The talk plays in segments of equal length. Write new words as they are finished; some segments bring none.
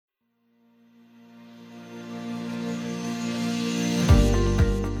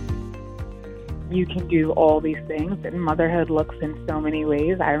you can do all these things, and motherhood looks in so many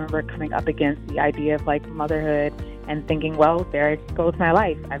ways. I remember coming up against the idea of like motherhood and thinking, well, there goes my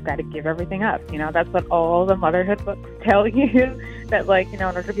life. I've got to give everything up. You know, that's what all the motherhood books tell you, that like, you know,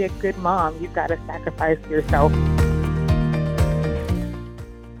 in order to be a good mom, you've got to sacrifice yourself.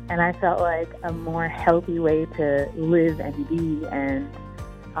 And I felt like a more healthy way to live and be and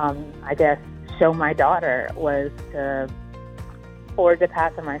I guess show my daughter was to forge the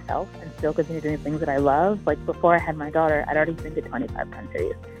path for myself and still continue doing things that I love. Like before I had my daughter, I'd already been to 25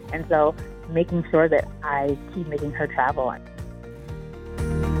 countries. And so making sure that I keep making her travel.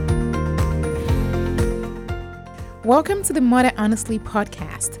 Welcome to the Mother Honestly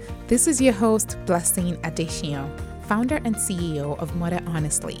podcast. This is your host, Blessing Adesina, founder and CEO of Mother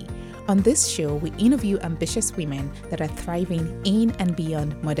Honestly. On this show, we interview ambitious women that are thriving in and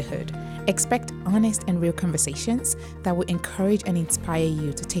beyond motherhood. Expect honest and real conversations that will encourage and inspire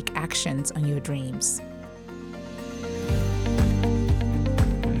you to take actions on your dreams.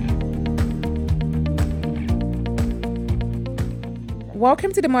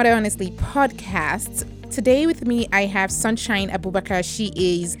 Welcome to the Mother Honestly podcast. Today with me, I have Sunshine Abubakar. She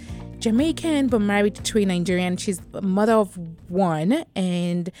is Jamaican but married to a Nigerian. She's a mother of one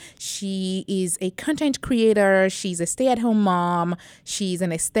and she is a content creator. She's a stay-at-home mom. She's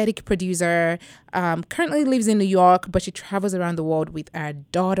an aesthetic producer. Currently lives in New York, but she travels around the world with her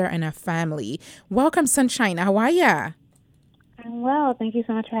daughter and her family. Welcome, Sunshine. How are ya? I'm well. Thank you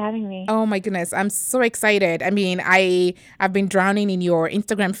so much for having me. Oh my goodness, I'm so excited. I mean, I've been drowning in your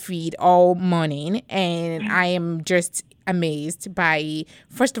Instagram feed all morning, and I am just amazed by,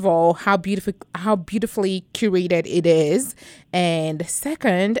 first of all, how beautifully curated it is, and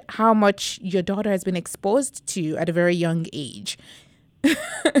second, how much your daughter has been exposed to at a very young age.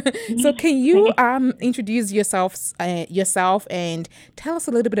 So can you introduce yourself and tell us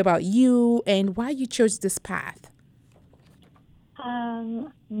a little bit about you and why you chose this path?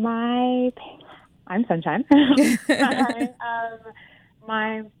 I'm Sunshine.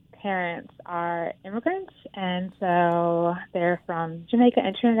 My parents are immigrants, and so they're from Jamaica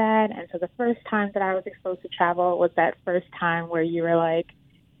and Trinidad. And so the first time that I was exposed to travel was that first time where you were like,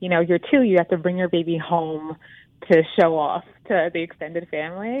 you know, you're two, you have to bring your baby home to show off to the extended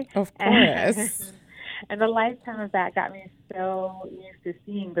family. Of course. And the lifetime of that got me so used to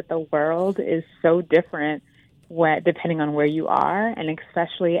seeing that the world is so different depending on where you are, and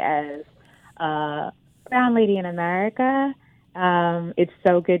especially as a brown lady in America, it's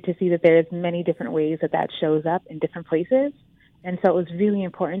so good to see that there's many different ways that shows up in different places. And so it was really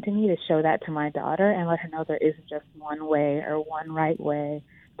important to me to show that to my daughter and let her know there isn't just one way or one right way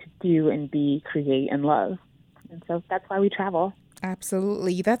to do and be, create, and love. And so that's why we travel.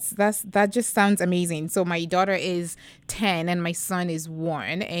 Absolutely. That just sounds amazing. So my daughter is 10 and my son is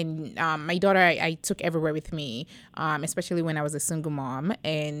 1. And my daughter, I took everywhere with me, especially when I was a single mom.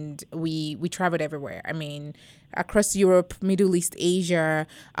 And we traveled everywhere. I mean, across Europe, Middle East, Asia,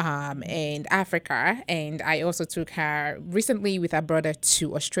 and Africa. And I also took her recently with her brother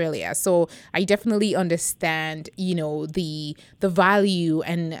to Australia. So I definitely understand, you know, the value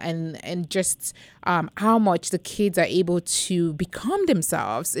and just how much the kids are able to become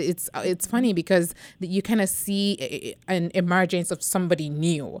themselves. It's funny because you kind of see an emergence of somebody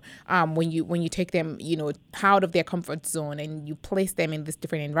new when you take them, you know, out of their comfort zone and you place them in these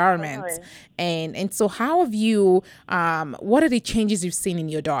different environments. Totally. And so how have you, what are the changes you've seen in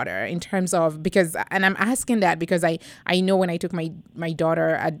your daughter in terms of, and I'm asking that because I know when I took my daughter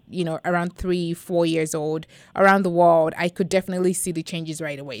at, you know, around 3-4 years old around the world, I could definitely see the changes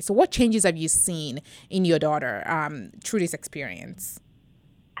right away. So what changes have you seen in your daughter through this experience?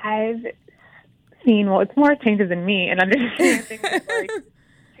 I've seen, well, it's more changes in me and understanding that, like,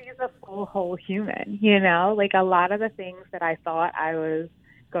 she's a full, whole human, you know? Like, a lot of the things that I thought I was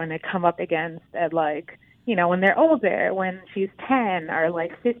going to come up against at, like, you know, when they're older, when she's 10 or,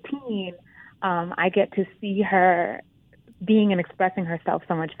 like, 15, I get to see her being and expressing herself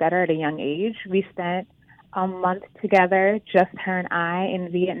so much better at a young age. We spent a month together, just her and I,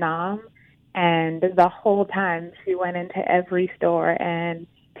 in Vietnam. And the whole time she went into every store and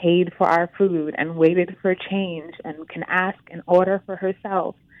paid for our food and waited for change and can ask and order for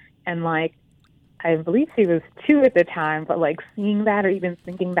herself. And, like, I believe she was 2 at the time, but, like, seeing that or even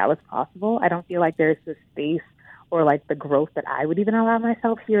thinking that was possible, I don't feel like there's the space or, like, the growth that I would even allow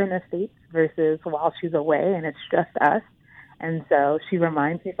myself here in the States versus while she's away and it's just us. And so she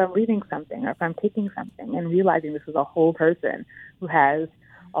reminds me if I'm leaving something or if I'm taking something and realizing this is a whole person who has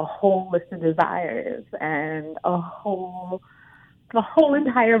a whole list of desires and the whole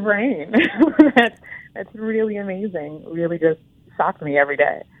entire brain. That's really amazing. Really just shocked me every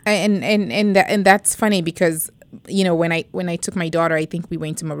day. And that's funny because when I took my daughter, I think we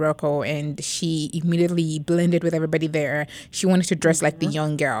went to Morocco, and she immediately blended with everybody there. She wanted to dress like the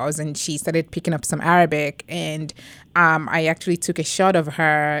young girls, and she started picking up some Arabic. And I actually took a shot of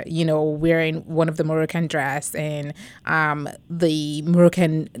her, wearing one of the Moroccan dress, and the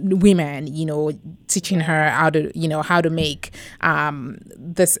Moroccan women, teaching her how to make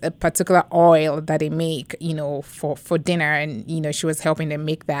this particular oil that they make, for dinner. And, she was helping them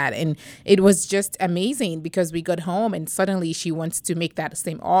make that. And it was just amazing because we got home and suddenly she wants to make that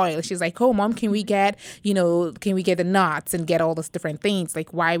same oil. She's like, oh, Mom, can we get the nuts and get all those different things?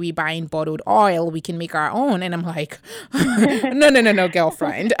 Like, why are we buying bottled oil? We can make our own. And I'm like, no,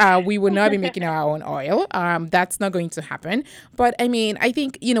 girlfriend. We will not be making our own oil. That's not going to happen. But I mean, I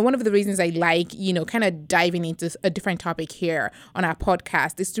think, one of the reasons I like, kind of diving into a different topic here on our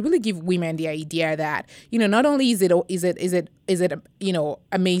podcast is to really give women the idea that, not only is it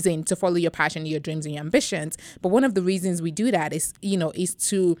amazing to follow your passion, your dreams, and your ambitions, but one of the reasons we do that is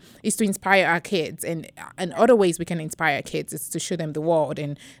to inspire our kids, and other ways we can inspire our kids is to show them the world,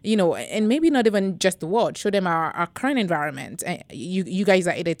 and and maybe not even just the world, show them our current environment. You guys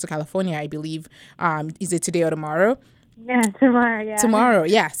are headed to California, I believe. Is it today or tomorrow? Yeah, tomorrow. Yeah. Tomorrow,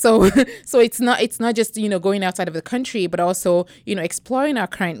 yeah. So it's not just going outside of the country, but also exploring our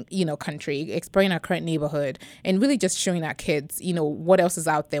current country, exploring our current neighborhood, and really just showing our kids what else is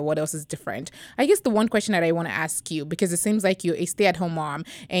out there, what else is different. I guess the one question that I want to ask you, because it seems like you're a stay-at-home mom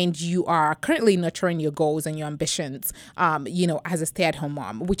and you are currently nurturing your goals and your ambitions, as a stay-at-home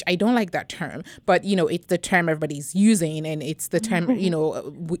mom, which I don't like that term, but it's the term everybody's using and it's the term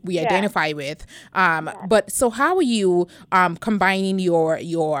we identify with. But so how are you combining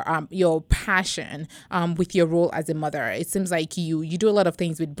your passion with your role as a mother? It seems like you do a lot of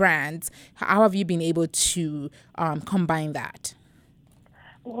things with brands. How have you been able to combine that?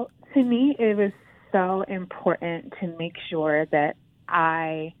 Well, to me, it was so important to make sure that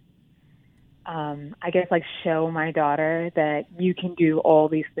I guess show my daughter that you can do all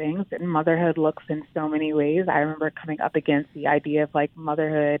these things, and motherhood looks in so many ways. I remember coming up against the idea of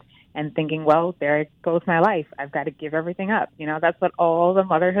motherhood and thinking, well, there goes my life. I've got to give everything up. That's what all the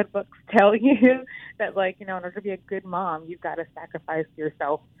motherhood books tell you, that in order to be a good mom, you've got to sacrifice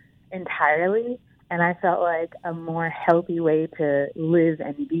yourself entirely. And I felt like a more healthy way to live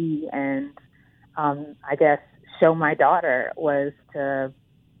and be and I guess show my daughter was to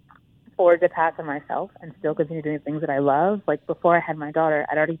forge a path for myself and still continue doing things that I love. Like before I had my daughter,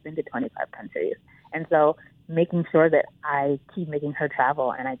 I'd already been to 25 countries. And so making sure that I keep making her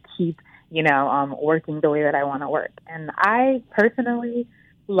travel and I keep, working the way that I want to work. And I personally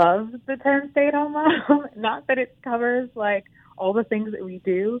love the term stay-at-home mom. Not that it covers all the things that we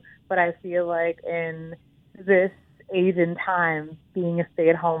do, but I feel like in this age and time, being a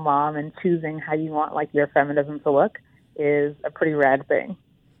stay-at-home mom and choosing how you want your feminism to look is a pretty rad thing.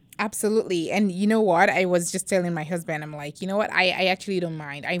 Absolutely. And you know what? I was just telling my husband, I'm like, you know what? I actually don't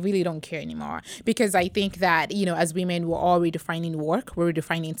mind. I really don't care anymore, because I think that, as women, we're all redefining work. We're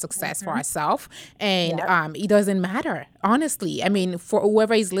redefining success for ourselves. And it doesn't matter, honestly. I mean, for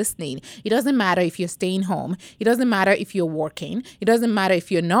whoever is listening, it doesn't matter if you're staying home. It doesn't matter if you're working. It doesn't matter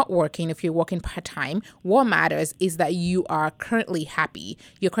if you're not working, if you're working part-time. What matters is that you are currently happy.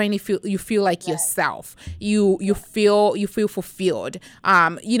 You feel like yourself. You feel fulfilled.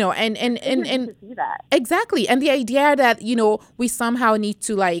 And exactly. And the idea that, we somehow need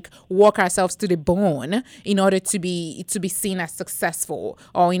to work ourselves to the bone in order to be seen as successful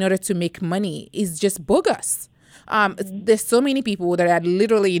or in order to make money is just bogus. There's so many people that are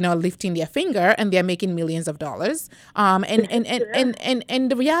literally, lifting their finger and they're making millions of dollars. And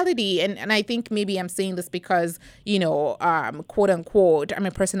the reality, and I think maybe I'm saying this because, quote unquote, I'm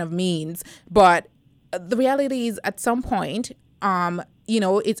a person of means, but the reality is at some point,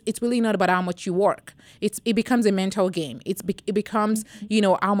 it's really not about how much you work. It becomes a mental game. It becomes,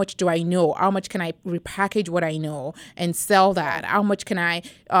 how much do I know? How much can I repackage what I know and sell that? How much can I,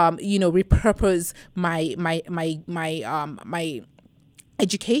 repurpose my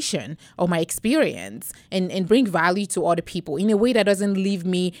education or my experience and bring value to other people in a way that doesn't leave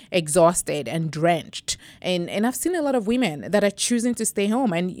me exhausted and drenched. And I've seen a lot of women that are choosing to stay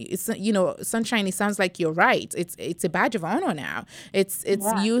home. And it's, Sunshine, it sounds like you're right. It's a badge of honor now. It's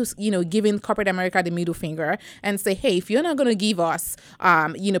you, giving corporate America the middle finger and say, hey, if you're not going to give us,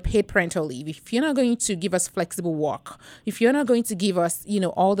 paid parental leave, if you're not going to give us flexible work, if you're not going to give us,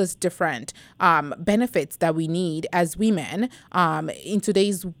 all those different benefits that we need as women in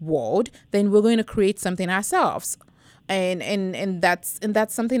today's world, then we're going to create something ourselves. And that's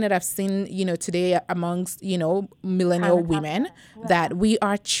something that I've seen, today amongst, millennial women, that we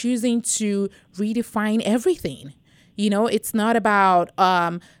are choosing to redefine everything. It's not about,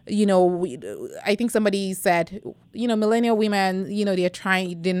 I think somebody said, millennial women,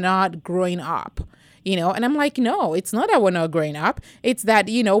 they're not growing up, and I'm like, no, it's not that we're not growing up. It's that,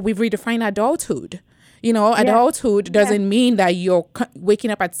 we've redefined adulthood. Adulthood doesn't mean that you're waking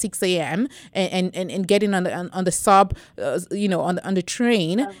up at 6 a.m. and getting on the sub, on the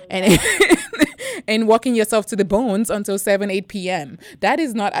train and and walking yourself to the bones until 7, 8 p.m. That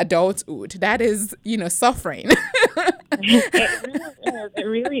is not adulthood. That is, suffering. It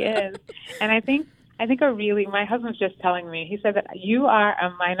really is. And I think my husband's just telling me, he said that you are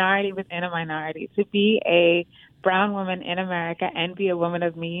a minority within a minority. To be a brown woman in America and be a woman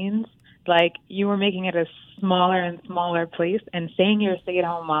of means, like, you were making it a smaller and smaller place, and saying you're a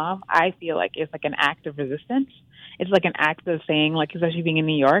stay-at-home mom, I feel like it's like an act of resistance. It's like an act of saying, like, especially being in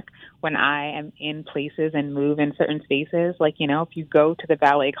New York, when I am in places and move in certain spaces, like, if you go to the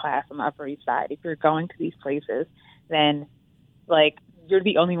ballet class on the Upper East Side, if you're going to these places, then, like, you're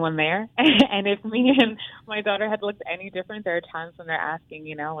the only one there. And if me and my daughter had looked any different, there are times when they're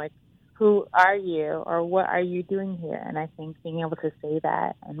asking, like, who are you, or what are you doing here? And I think being able to say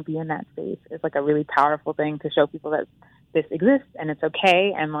that and be in that space is like a really powerful thing to show people that this exists and it's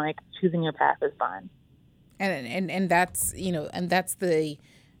okay, and like choosing your path is fine. And that's, and that's the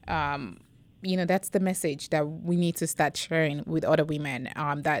that's the message that we need to start sharing with other women,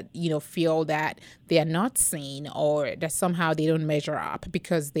 that, feel that they are not seen, or that somehow they don't measure up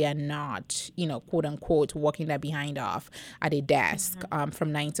because they are not, quote unquote, working their behind off at a desk,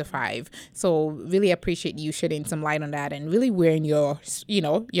 from 9 to 5. So really appreciate you shedding some light on that, and really wearing your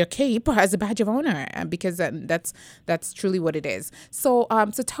cape as a badge of honor, because that's truly what it is. So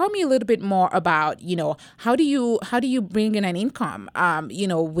tell me a little bit more about, how do you bring in an income,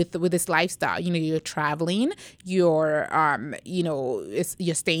 with this lifestyle? You're traveling, you're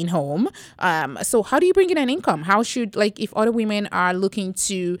staying home. So how do you bring in an income? How should, like, if other women are looking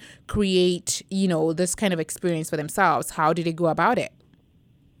to create, this kind of experience for themselves, how do they go about it?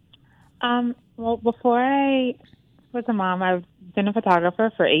 Well, before I was a mom, I've been a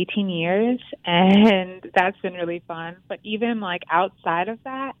photographer for 18 years, and that's been really fun. But even like outside of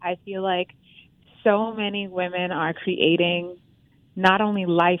that, I feel like so many women are creating not only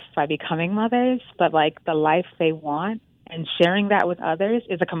life by becoming mothers, but like the life they want, and sharing that with others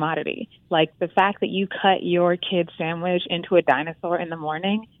is a commodity. Like the fact that you cut your kid's sandwich into a dinosaur in the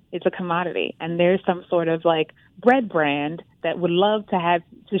morning is a commodity. And there's some sort of like bread brand that would love to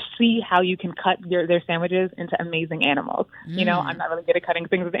see how you can cut their sandwiches into amazing animals. I'm not really good at cutting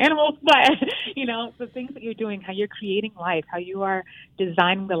things with animals, but the things that you're doing, how you're creating life, how you are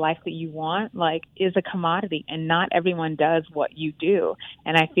designing the life that you want, like, is a commodity, and not everyone does what you do.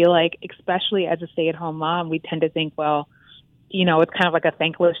 And I feel like, especially as a stay-at-home mom, we tend to think, well, it's kind of like a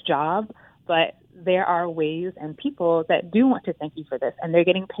thankless job, but there are ways and people that do want to thank you for this, and they're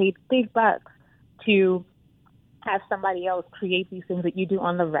getting paid big bucks to have somebody else create these things that you do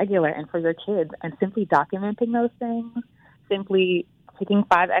on the regular and for your kids, and simply documenting those things, simply taking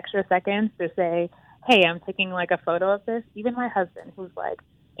 5 extra seconds to say, hey, I'm taking like a photo of this. Even my husband, who's like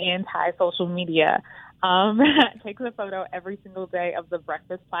anti-social media, takes a photo every single day of the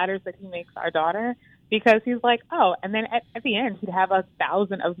breakfast platters that he makes our daughter, because he's like, oh, and then at the end, he'd have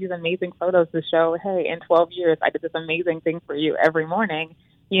 1,000 of these amazing photos to show, hey, in 12 years, I did this amazing thing for you every morning.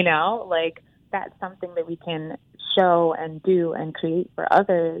 Like, that's something that we can show and do and create for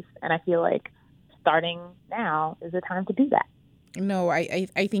others. And I feel like starting now is the time to do that. No, I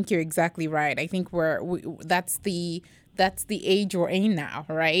think you're exactly right. I think that's the age we're in now,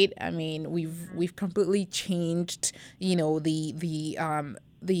 right? I mean, we've completely changed,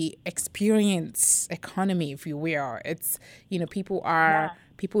 the experience economy, if you will. It's,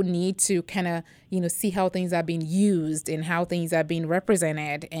 people need to kind of, see how things are being used and how things are being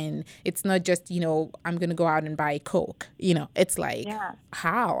represented. And it's not just, I'm going to go out and buy Coke. It's like,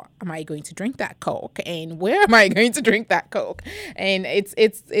 how am I going to drink that Coke? And where am I going to drink that Coke? And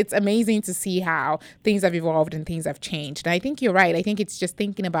it's amazing to see how things have evolved and things have changed. And I think you're right. I think it's just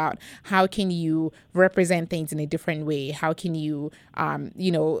thinking about how can you represent things in a different way? How can you,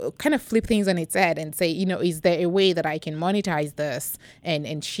 kind of flip things on its head and say, is there a way that I can monetize this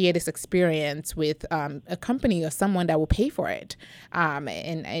and share this experience with a company or someone that will pay for it?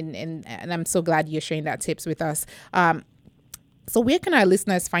 And I'm so glad you're sharing that tips with us. So where can our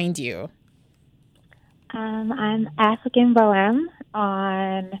listeners find you? I'm African Bohem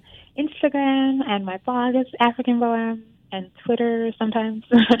on Instagram, and my blog is African Bohem. and Twitter sometimes.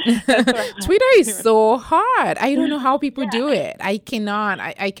 Twitter is so hard. I don't know how people do it. I cannot.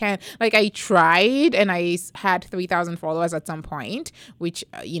 I can't. Like, I tried and I had 3,000 followers at some point, which,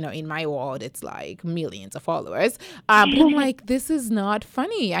 in my world, it's like millions of followers. But I'm like, this is not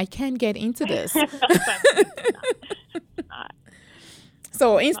funny. I can't get into this.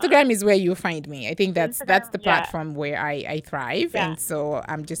 So Instagram is where you find me. I think that's the platform where I thrive. Yeah. And so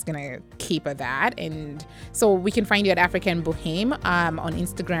I'm just going to keep at that. And so we can find you at African Bohem on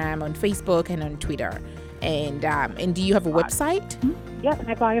Instagram, on Facebook, and on Twitter. And do you have a website? Mm-hmm. Yes,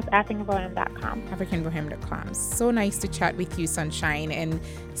 my blog is africanbohem.com. Africanbohem.com. So nice to chat with you, Sunshine. And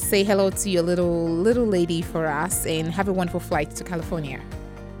say hello to your little lady for us. And have a wonderful flight to California.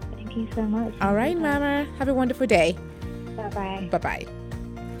 Thank you so much. All right, Mama. Have a wonderful day. Bye-bye. Bye-bye.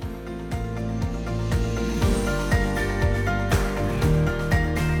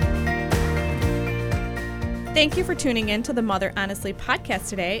 Thank you for tuning in to the Mother Honestly podcast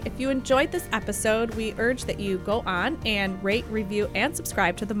today. If you enjoyed this episode, we urge that you go on and rate, review, and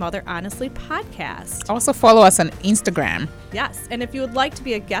subscribe to the Mother Honestly podcast. Also follow us on Instagram. Yes, and if you would like to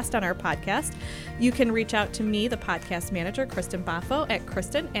be a guest on our podcast, you can reach out to me, the podcast manager, Kristen Baffo, at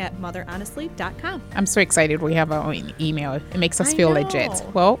kristen@motherhonestly.com. I'm so excited we have our own email. It makes us feel legit.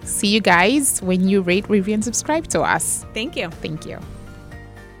 Well, see you guys when you rate, review, and subscribe to us. Thank you. Thank you.